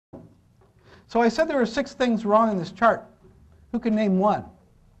So I said there were 6 things wrong in this chart. Who can name one?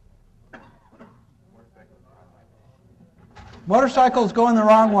 Motorcycles going the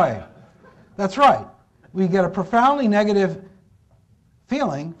wrong way. That's right. We get a profoundly negative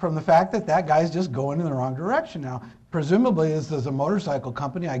feeling from the fact that that guy's just going in the wrong direction. Now, presumably, this is a motorcycle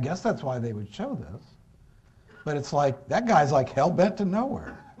company. I guess that's why they would show this. But it's like, that guy's like hell-bent to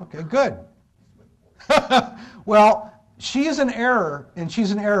nowhere. Okay, good. Well, she is in error, and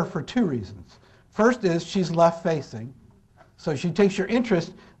she's in error for 2 reasons. First is she's left-facing. So she takes your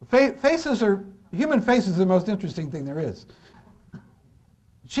interest. Human faces are the most interesting thing there is.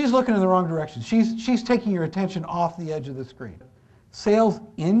 She's looking in the wrong direction. She's taking your attention off the edge of the screen. Sales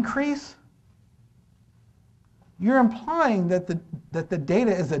increase? You're implying that the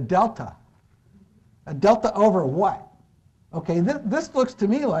data is a delta. A delta over what? Okay, this looks to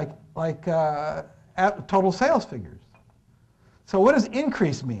me like total sales figures. So what does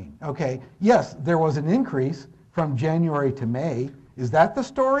increase mean? Okay, yes, there was an increase from January to May. Is that the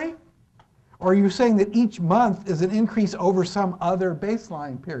story? Or are you saying that each month is an increase over some other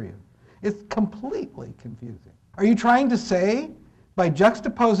baseline period? It's completely confusing. Are you trying to say, by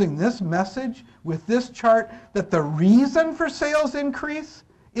juxtaposing this message with this chart, that the reason for sales increase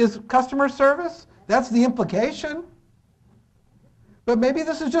is customer service? That's the implication. But maybe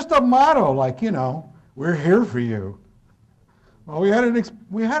this is just a motto, like, we're here for you. Well, we had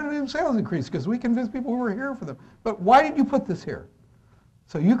a sales increase because we convinced people we were here for them. But why did you put this here?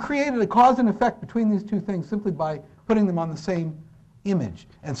 So you created a cause and effect between these 2 things simply by putting them on the same image.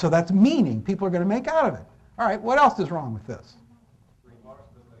 And so that's meaning people are going to make out of it. All right, what else is wrong with this?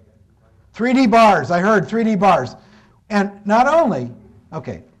 3D bars. I heard 3D bars. And not only,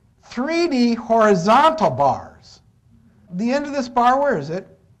 3D horizontal bars. The end of this bar, where is it?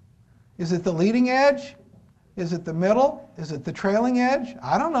 Is it the leading edge? Is it the middle? Is it the trailing edge?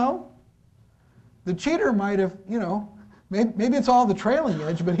 I don't know. The cheater might have, maybe it's all the trailing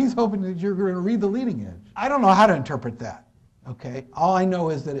edge, but he's hoping that you're going to read the leading edge. I don't know how to interpret that, okay? All I know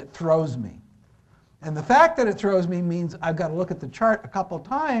is that it throws me. And the fact that it throws me means I've got to look at the chart a couple of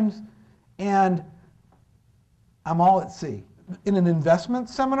times, and I'm all at sea. In an investment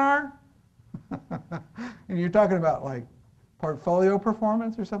seminar, and you're talking about like portfolio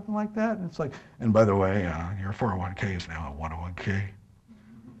performance or something like that, and it's like, and by the way, your 401k is now a 101k.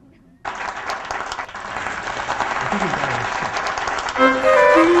 I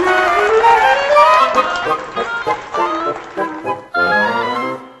think